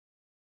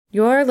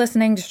You're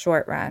listening to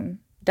Short Run,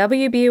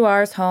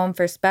 WBUR's home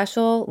for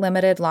special,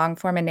 limited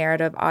long-form and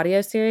narrative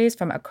audio series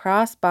from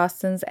across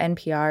Boston's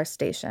NPR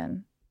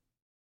station.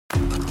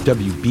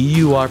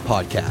 WBUR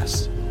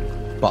Podcast,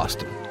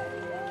 Boston.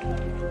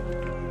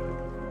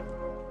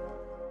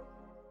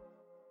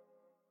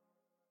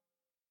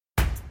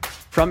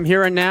 From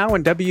Here and Now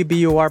and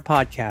WBUR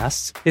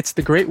Podcasts, it's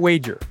The Great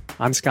Wager.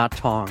 I'm Scott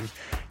Tong.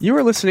 You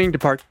are listening to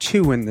part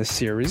 2 in this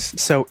series,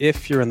 so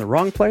if you're in the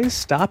wrong place,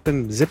 stop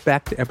and zip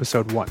back to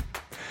episode 1.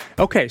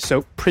 Okay,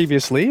 so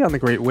previously on The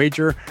Great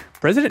Wager,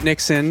 President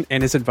Nixon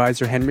and his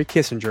advisor Henry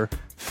Kissinger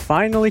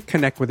finally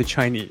connect with the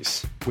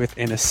Chinese, with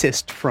an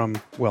assist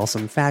from, well,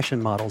 some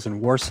fashion models in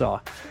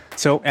Warsaw.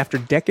 So after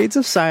decades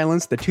of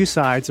silence, the two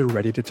sides are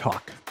ready to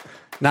talk.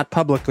 Not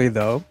publicly,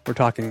 though. We're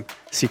talking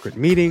secret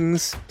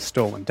meetings,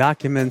 stolen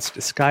documents,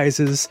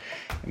 disguises,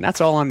 and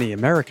that's all on the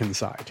American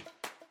side.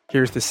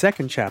 Here's the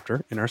second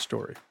chapter in our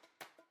story.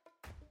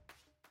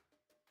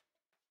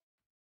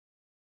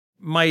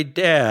 My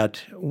dad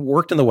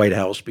worked in the White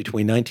House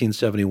between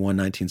 1971 and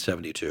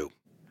 1972.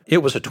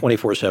 It was a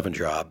 24/7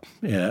 job.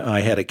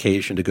 I had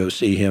occasion to go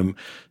see him,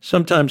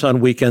 sometimes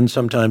on weekends,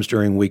 sometimes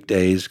during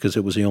weekdays, because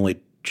it was the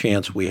only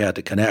chance we had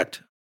to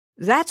connect.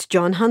 That's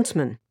Jon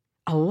Huntsman.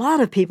 A lot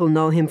of people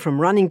know him from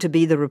running to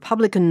be the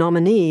Republican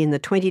nominee in the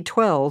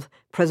 2012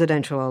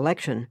 presidential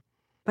election.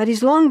 But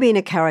he's long been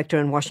a character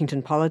in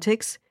Washington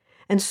politics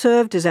and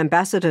served as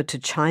ambassador to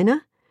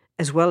China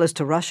as well as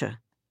to Russia.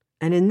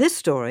 And in this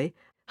story,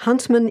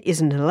 Huntsman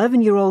is an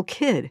 11-year-old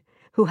kid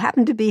who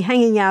happened to be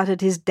hanging out at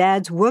his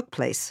dad's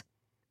workplace,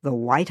 the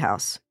White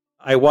House.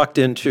 I walked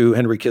into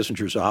Henry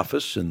Kissinger's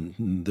office, and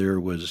there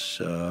was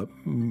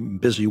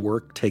busy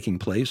work taking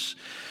place.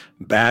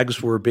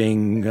 Bags were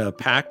being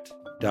packed.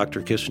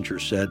 Dr. Kissinger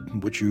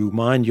said, "Would you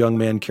mind, young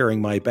man,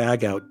 carrying my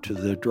bag out to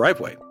the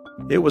driveway?"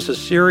 It was a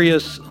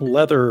serious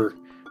leather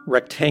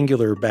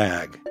rectangular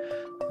bag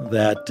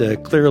that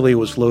clearly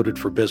was loaded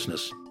for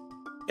business.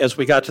 As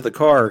we got to the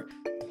car,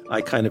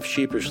 I kind of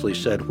sheepishly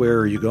said, "Where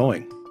are you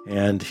going?"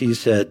 And he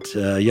said,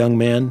 "Young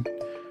man,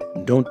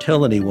 don't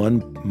tell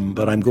anyone,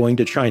 but I'm going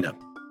to China."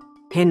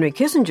 Henry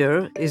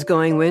Kissinger is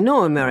going where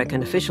no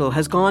American official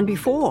has gone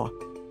before: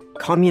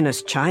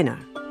 Communist China.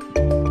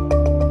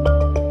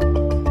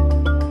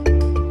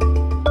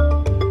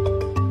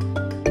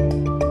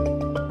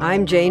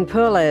 I'm Jane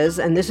Perlez,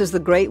 and this is The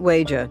Great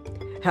Wager,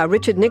 how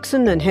Richard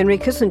Nixon and Henry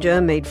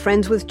Kissinger made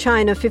friends with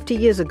China 50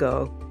 years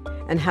ago,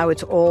 and how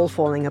it's all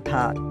falling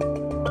apart.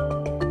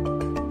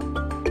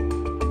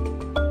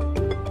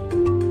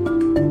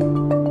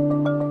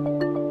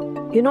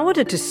 In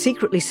order to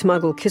secretly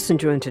smuggle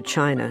Kissinger into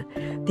China,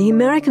 the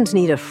Americans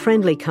need a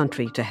friendly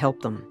country to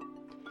help them.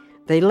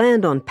 They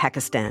land on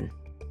Pakistan.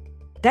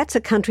 That's a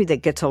country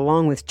that gets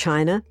along with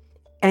China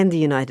and the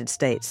United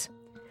States.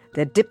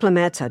 Their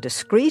diplomats are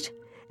discreet,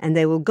 and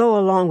they will go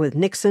along with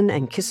Nixon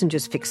and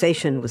Kissinger's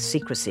fixation with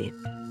secrecy.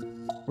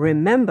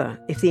 Remember,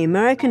 if the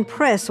American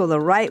press or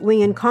the right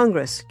wing in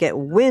Congress get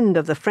wind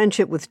of the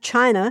friendship with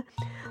China,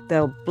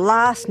 they'll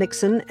blast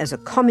Nixon as a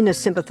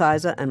communist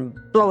sympathizer and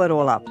blow it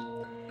all up.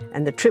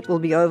 And the trip will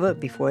be over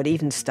before it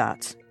even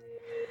starts.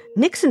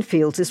 Nixon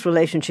feels this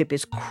relationship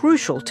is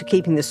crucial to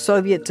keeping the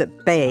Soviets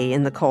at bay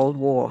in the Cold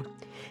War.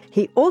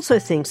 He also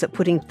thinks that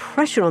putting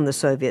pressure on the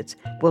Soviets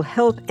will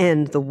help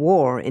end the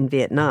war in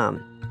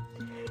Vietnam.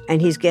 And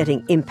he's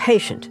getting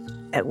impatient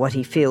at what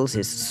he feels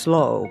is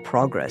slow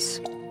progress.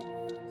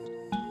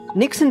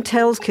 Nixon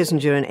tells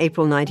Kissinger in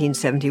April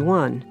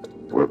 1971,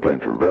 "We're playing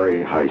for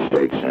very high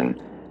stakes, and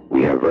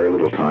we have very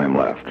little time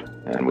left,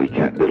 and we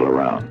can't diddle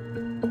around."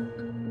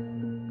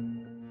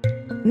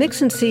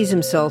 Nixon sees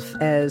himself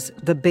as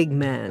the big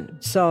man,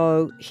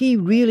 so he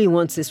really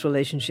wants this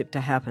relationship to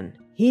happen.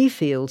 He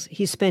feels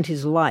he spent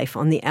his life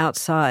on the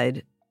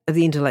outside of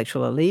the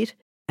intellectual elite,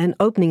 and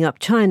opening up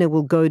China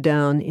will go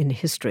down in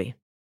history.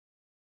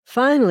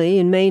 Finally,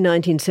 in May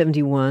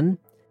 1971,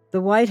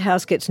 the White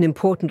House gets an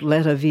important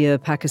letter via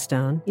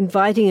Pakistan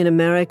inviting an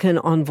American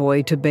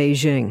envoy to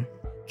Beijing.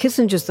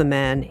 Kissinger's the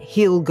man,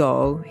 he'll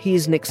go,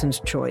 he's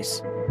Nixon's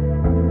choice.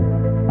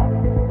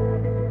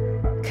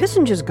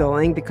 Kissinger's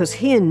going because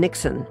he and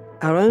Nixon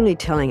are only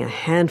telling a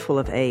handful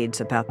of aides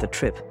about the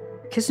trip.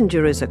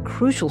 Kissinger is a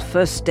crucial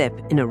first step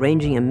in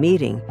arranging a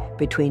meeting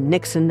between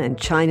Nixon and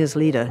China's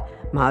leader,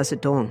 Mao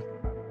Zedong.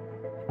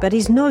 But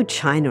he's no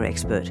China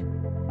expert.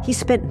 He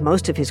spent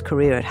most of his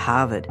career at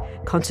Harvard,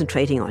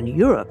 concentrating on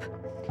Europe.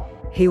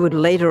 He would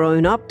later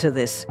own up to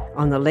this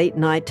on the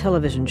late-night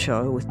television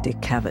show with Dick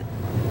Cavett.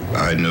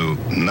 I knew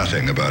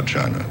nothing about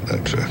China.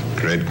 That's a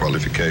great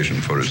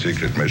qualification for a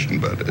secret mission,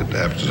 but it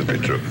happens to be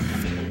true.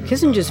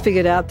 Kissinger's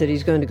figured out that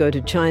he's going to go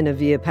to China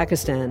via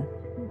Pakistan,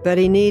 but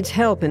he needs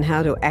help in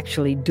how to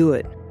actually do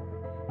it.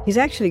 He's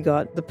actually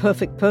got the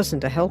perfect person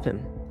to help him.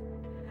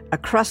 A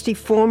crusty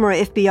former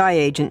FBI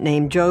agent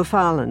named Joe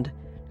Farland,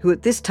 who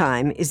at this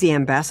time is the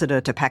ambassador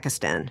to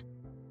Pakistan.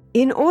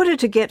 In order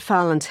to get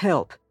Farland's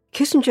help,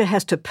 Kissinger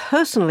has to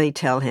personally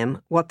tell him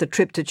what the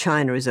trip to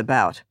China is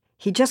about.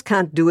 He just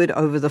can't do it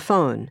over the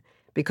phone,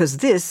 because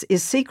this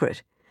is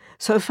secret.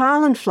 So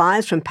Farland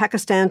flies from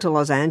Pakistan to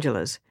Los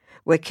Angeles,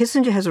 where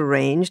Kissinger has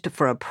arranged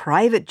for a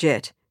private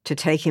jet to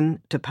take him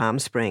to Palm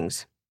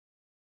Springs.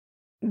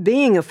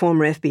 Being a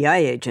former FBI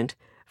agent,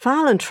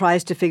 Farland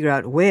tries to figure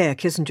out where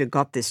Kissinger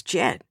got this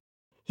jet.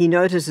 He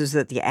notices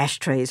that the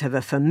ashtrays have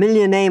a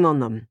familiar name on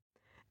them,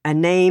 a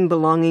name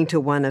belonging to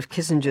one of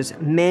Kissinger's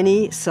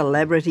many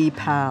celebrity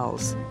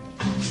pals.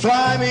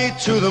 Fly me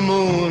to the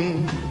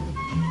moon,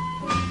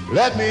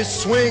 let me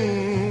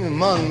swing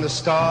among the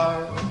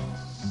stars.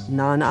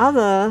 None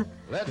other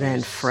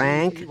than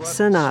Frank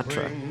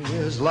Sinatra.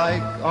 Is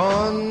like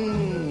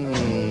on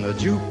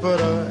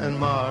Jupiter and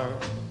Mars.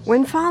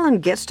 When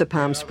Farland gets to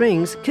Palm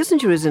Springs,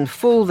 Kissinger is in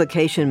full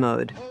vacation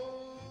mode.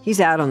 He's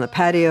out on the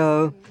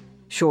patio,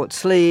 short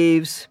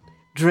sleeves,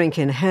 drink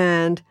in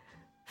hand.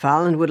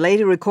 Farland would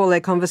later recall their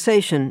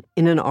conversation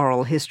in an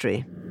oral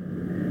history.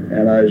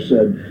 And I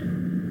said,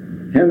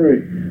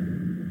 Henry,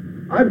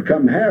 I've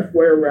come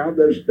halfway around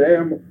this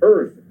damn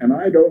earth, and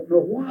I don't know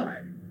why.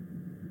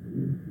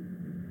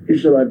 He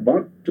said, I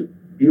want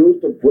you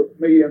to put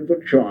me into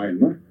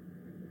China.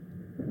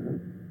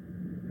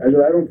 I said,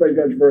 I don't think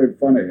that's very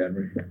funny,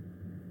 Henry.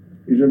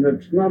 He said,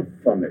 it's not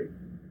funny.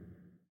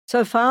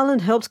 So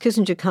Farland helps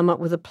Kissinger come up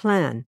with a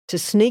plan to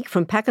sneak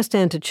from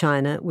Pakistan to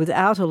China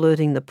without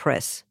alerting the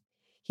press.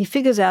 He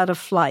figures out a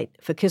flight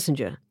for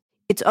Kissinger.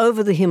 It's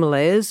over the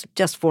Himalayas,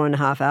 just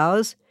 4.5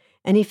 hours,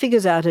 and he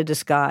figures out a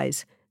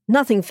disguise.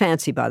 Nothing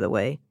fancy, by the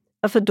way.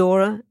 A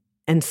fedora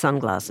and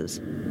sunglasses.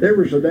 They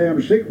were so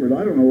damn secret,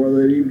 I don't know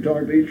whether they even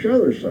talk to each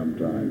other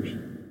sometimes.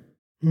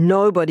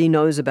 Nobody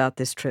knows about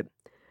this trip.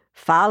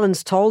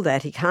 Farland's told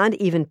that he can't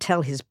even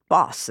tell his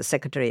boss, the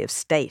Secretary of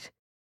State.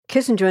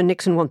 Kissinger and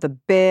Nixon want the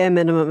bare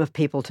minimum of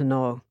people to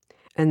know.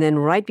 And then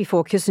right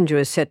before Kissinger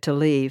is set to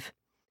leave,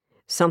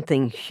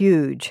 something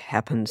huge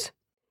happens.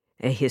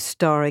 A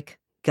historic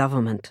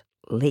government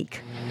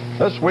leak.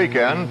 This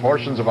weekend,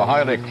 portions of a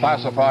highly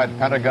classified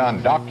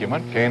Pentagon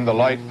document came to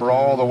light for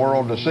all the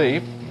world to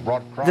see.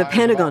 The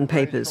Pentagon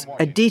Papers,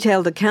 a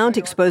detailed account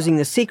exposing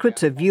the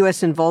secrets of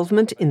U.S.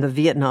 involvement in the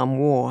Vietnam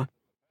War.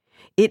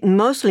 It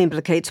mostly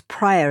implicates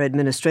prior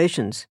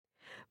administrations.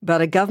 But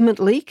a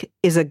government leak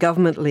is a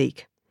government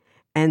leak.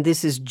 And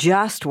this is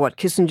just what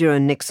Kissinger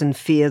and Nixon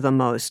fear the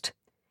most.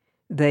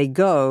 They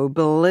go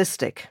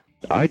ballistic.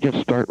 I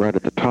just start right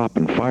at the top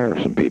and fire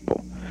some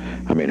people.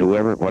 I mean,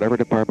 whatever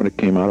department it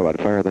came out of, I'd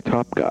fire the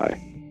top guy.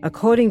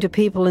 According to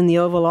people in the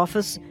Oval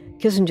Office,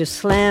 Kissinger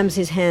slams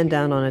his hand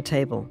down on a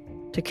table.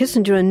 To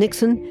Kissinger and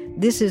Nixon,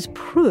 this is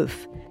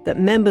proof that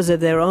members of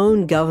their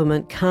own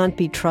government can't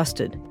be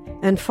trusted,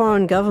 and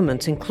foreign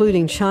governments,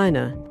 including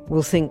China,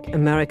 will think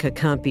America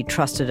can't be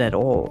trusted at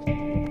all.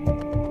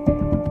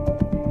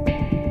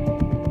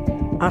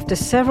 After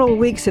several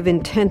weeks of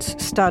intense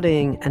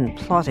studying and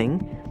plotting,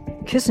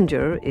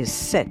 Kissinger is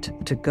set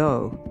to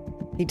go.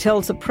 He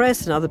tells the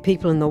press and other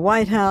people in the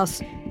White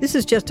House this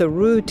is just a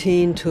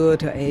routine tour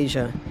to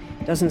Asia.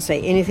 Doesn't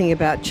say anything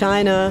about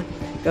China,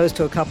 goes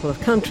to a couple of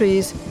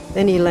countries,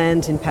 then he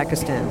lands in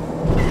Pakistan.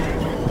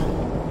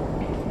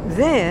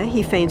 There,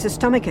 he feigns a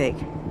stomachache.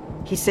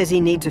 He says he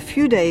needs a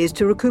few days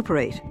to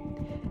recuperate.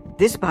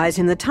 This buys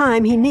him the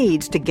time he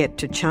needs to get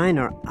to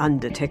China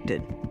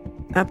undetected.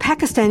 A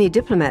Pakistani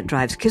diplomat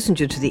drives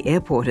Kissinger to the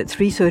airport at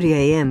 3:30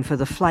 a.m. for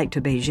the flight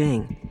to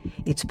Beijing.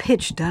 It's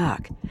pitch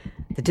dark.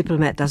 The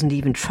diplomat doesn't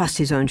even trust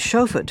his own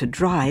chauffeur to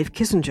drive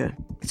Kissinger.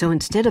 So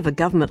instead of a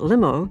government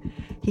limo,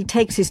 he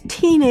takes his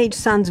teenage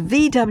son's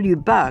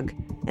VW Bug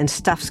and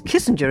stuffs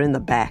Kissinger in the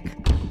back.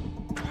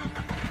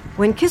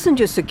 When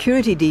Kissinger's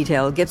security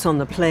detail gets on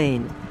the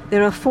plane,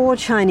 there are 4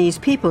 Chinese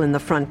people in the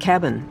front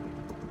cabin.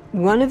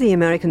 One of the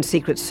American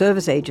Secret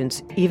Service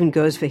agents even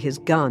goes for his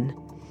gun.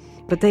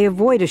 But they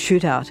avoid a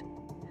shootout.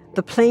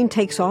 The plane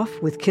takes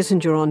off with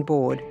Kissinger on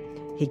board.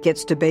 He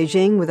gets to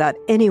Beijing without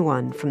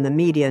anyone from the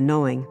media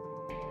knowing.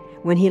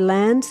 When he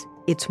lands,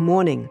 it's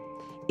morning.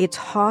 It's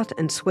hot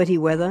and sweaty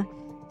weather,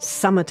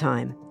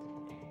 summertime.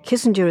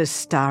 Kissinger is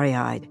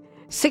starry-eyed.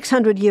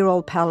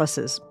 600-year-old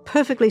palaces,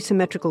 perfectly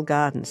symmetrical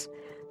gardens.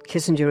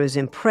 Kissinger is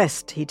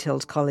impressed, he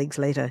tells colleagues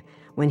later,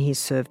 when he's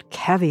served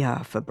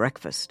caviar for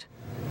breakfast.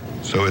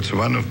 So it's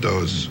one of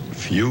those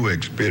few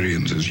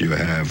experiences you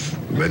have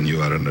when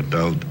you are an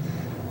adult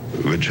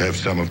which have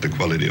some of the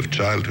quality of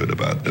childhood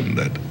about them,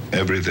 that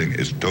everything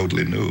is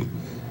totally new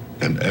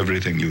and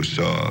everything you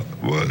saw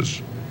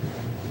was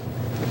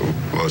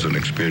an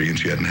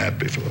experience you hadn't had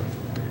before.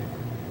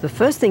 The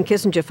first thing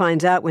Kissinger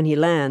finds out when he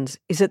lands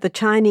is that the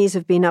Chinese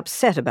have been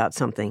upset about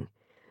something.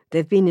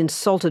 They've been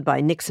insulted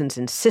by Nixon's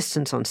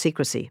insistence on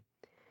secrecy.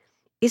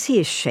 Is he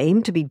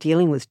ashamed to be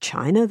dealing with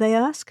China, they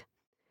ask?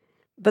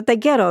 But they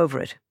get over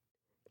it.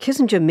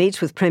 Kissinger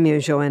meets with Premier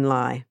Zhou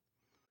Enlai.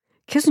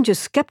 Kissinger's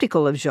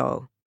skeptical of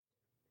Zhou.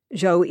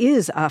 Zhou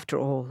is, after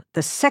all,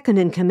 the second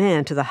in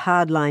command to the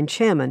hardline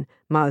chairman,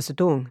 Mao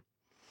Zedong.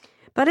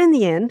 But in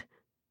the end,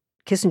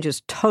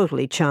 Kissinger's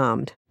totally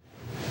charmed.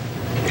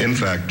 In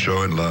fact,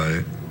 Zhou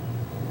Enlai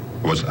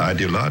was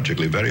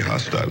ideologically very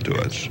hostile to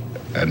us.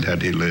 And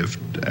had he lived,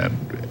 and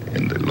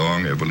in the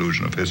long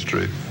evolution of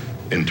history,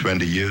 In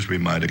 20 years, we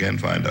might again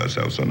find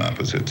ourselves on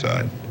opposite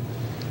sides.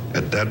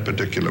 At that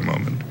particular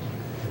moment,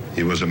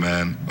 he was a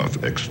man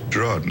of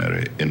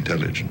extraordinary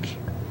intelligence,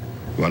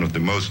 one of the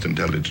most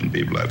intelligent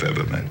people I've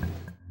ever met.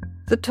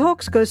 The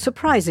talks go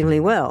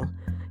surprisingly well.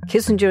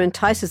 Kissinger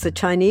entices the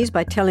Chinese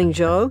by telling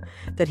Zhou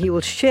that he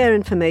will share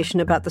information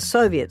about the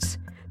Soviets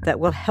that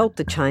will help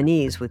the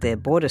Chinese with their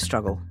border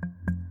struggle.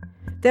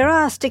 There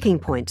are sticking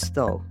points,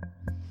 though.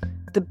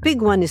 The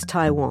big one is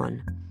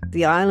Taiwan,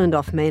 the island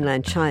off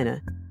mainland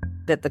China,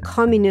 that the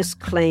communists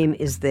claim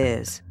is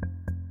theirs.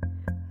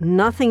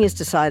 Nothing is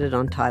decided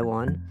on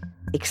Taiwan,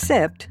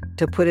 except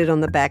to put it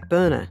on the back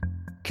burner.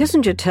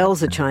 Kissinger tells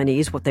the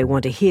Chinese what they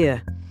want to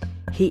hear.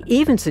 He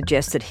even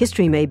suggests that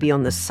history may be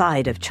on the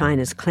side of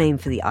China's claim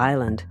for the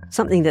island,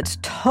 something that's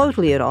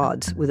totally at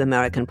odds with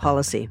American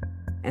policy.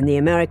 And the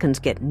Americans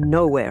get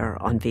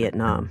nowhere on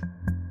Vietnam.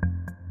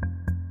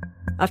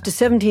 After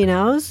 17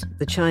 hours,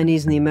 the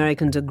Chinese and the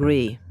Americans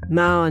agree.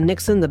 Mao and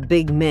Nixon, the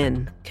big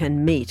men,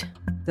 can meet.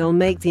 They'll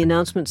make the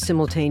announcement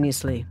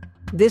simultaneously.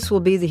 This will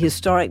be the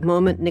historic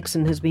moment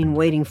Nixon has been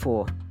waiting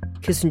for.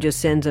 Kissinger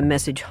sends a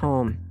message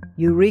home.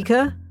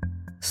 Eureka!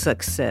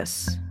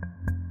 Success.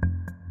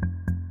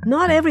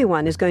 Not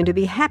everyone is going to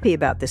be happy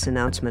about this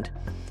announcement.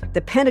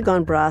 The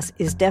Pentagon brass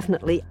is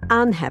definitely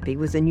unhappy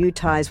with the new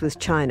ties with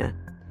China.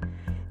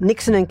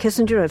 Nixon and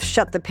Kissinger have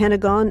shut the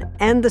Pentagon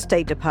and the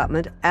State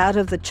Department out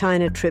of the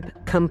China trip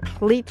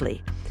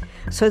completely.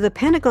 So the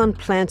Pentagon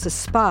plants a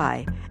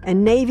spy, a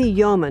Navy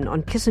yeoman,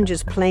 on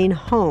Kissinger's plane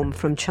home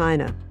from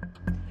China.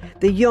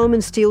 The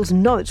yeoman steals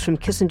notes from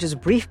Kissinger's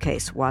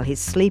briefcase while he's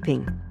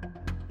sleeping.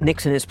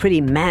 Nixon is pretty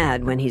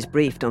mad when he's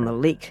briefed on the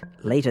leak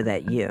later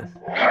that year.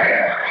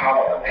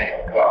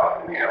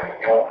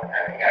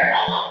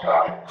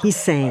 He's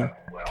saying,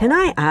 "Can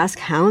I ask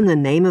how in the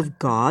name of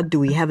God do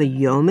we have a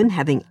yeoman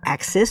having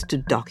access to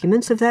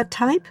documents of that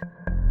type?"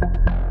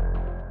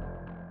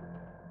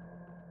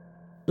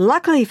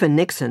 Luckily for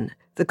Nixon,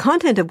 the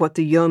content of what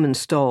the yeoman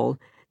stole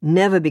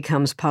never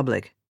becomes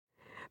public.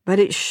 But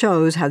it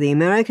shows how the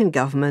American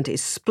government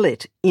is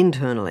split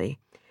internally,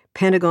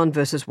 Pentagon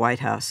versus White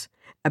House,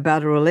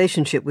 about a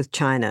relationship with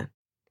China.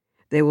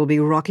 There will be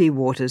rocky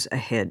waters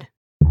ahead.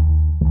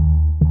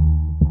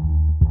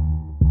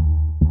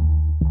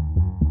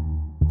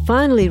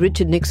 Finally,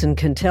 Richard Nixon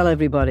can tell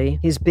everybody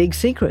his big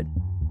secret.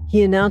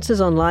 He announces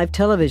on live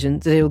television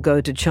that he'll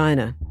go to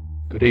China.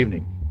 Good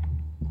evening.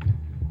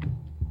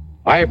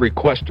 I have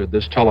requested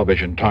this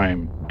television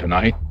time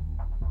tonight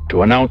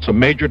to announce a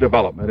major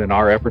development in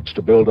our efforts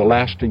to build a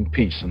lasting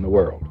peace in the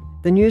world.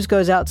 The news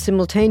goes out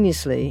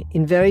simultaneously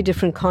in very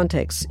different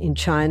contexts in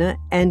China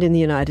and in the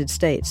United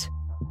States.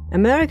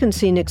 Americans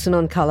see Nixon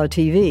on color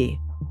TV.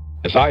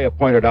 As I have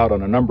pointed out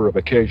on a number of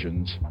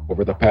occasions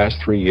over the past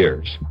 3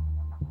 years,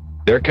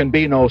 there can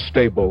be no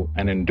stable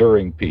and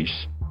enduring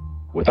peace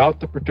without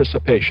the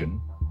participation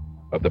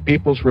of the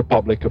People's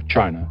Republic of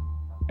China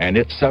and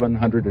its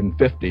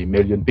 750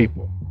 million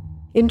people.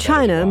 In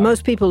China,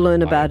 most people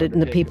learn about it in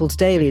the People's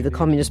Daily, the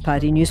Communist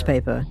Party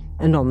newspaper,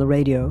 and on the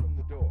radio.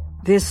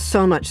 There's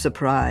so much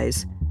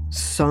surprise,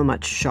 so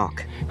much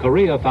shock.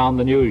 Korea found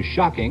the news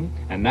shocking,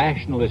 and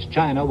nationalist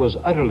China was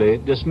utterly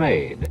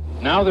dismayed.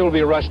 Now there will be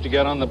a rush to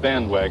get on the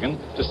bandwagon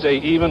to stay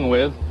even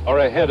with or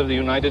ahead of the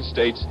United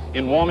States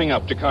in warming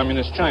up to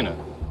communist China.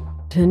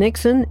 To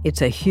Nixon,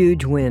 it's a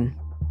huge win.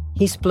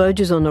 He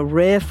splurges on a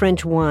rare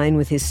French wine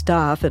with his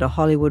staff at a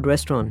Hollywood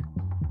restaurant.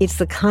 It's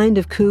the kind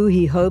of coup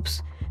he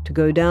hopes to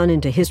go down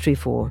into history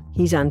for.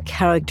 He's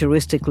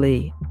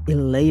uncharacteristically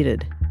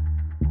elated.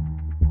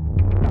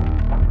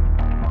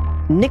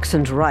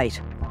 Nixon's right.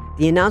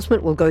 The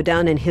announcement will go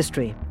down in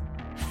history.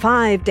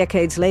 5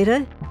 decades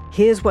later,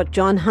 here's what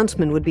John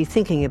Huntsman would be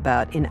thinking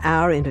about in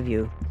our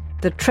interview.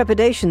 The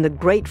trepidation the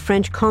great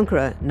French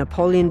conqueror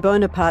Napoleon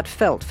Bonaparte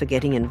felt for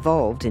getting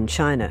involved in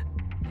China,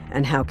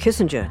 and how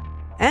Kissinger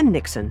and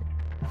Nixon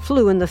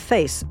flew in the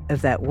face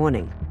of that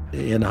warning.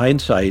 In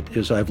hindsight,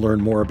 as I've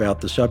learned more about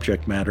the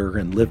subject matter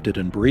and lived it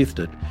and breathed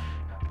it,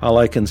 all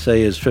I can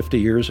say is 50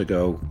 years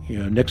ago,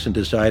 Nixon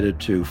decided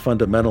to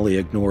fundamentally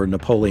ignore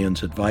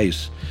Napoleon's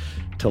advice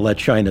to let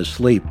China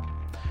sleep.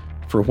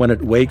 For when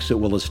it wakes, it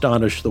will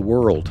astonish the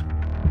world.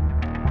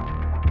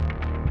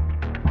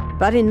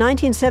 But in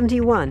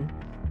 1971,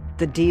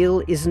 the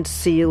deal isn't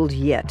sealed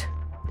yet.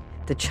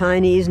 The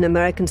Chinese and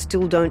Americans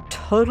still don't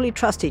totally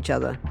trust each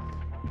other,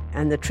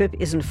 and the trip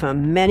isn't for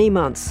many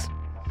months.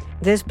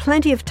 There's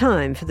plenty of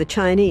time for the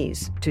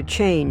Chinese to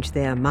change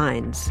their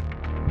minds.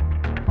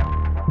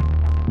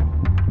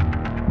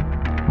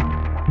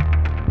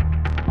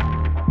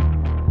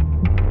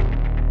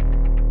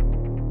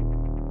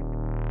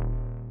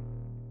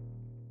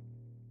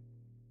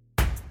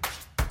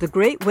 The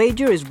Great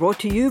Wager is brought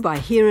to you by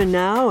Here and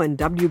Now and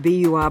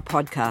WBUR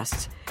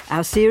Podcasts.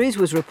 Our series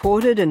was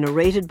reported and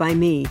narrated by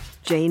me,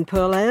 Jane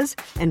Perlez,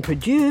 and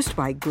produced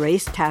by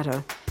Grace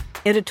Tatter.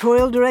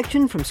 Editorial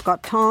direction from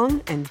Scott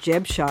Tong and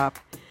Jeb Sharp.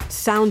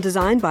 Sound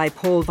design by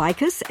Paul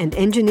Vikas and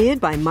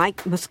engineered by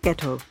Mike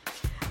Moschetto.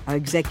 Our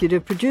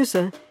executive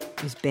producer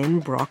is Ben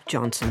Brock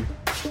Johnson.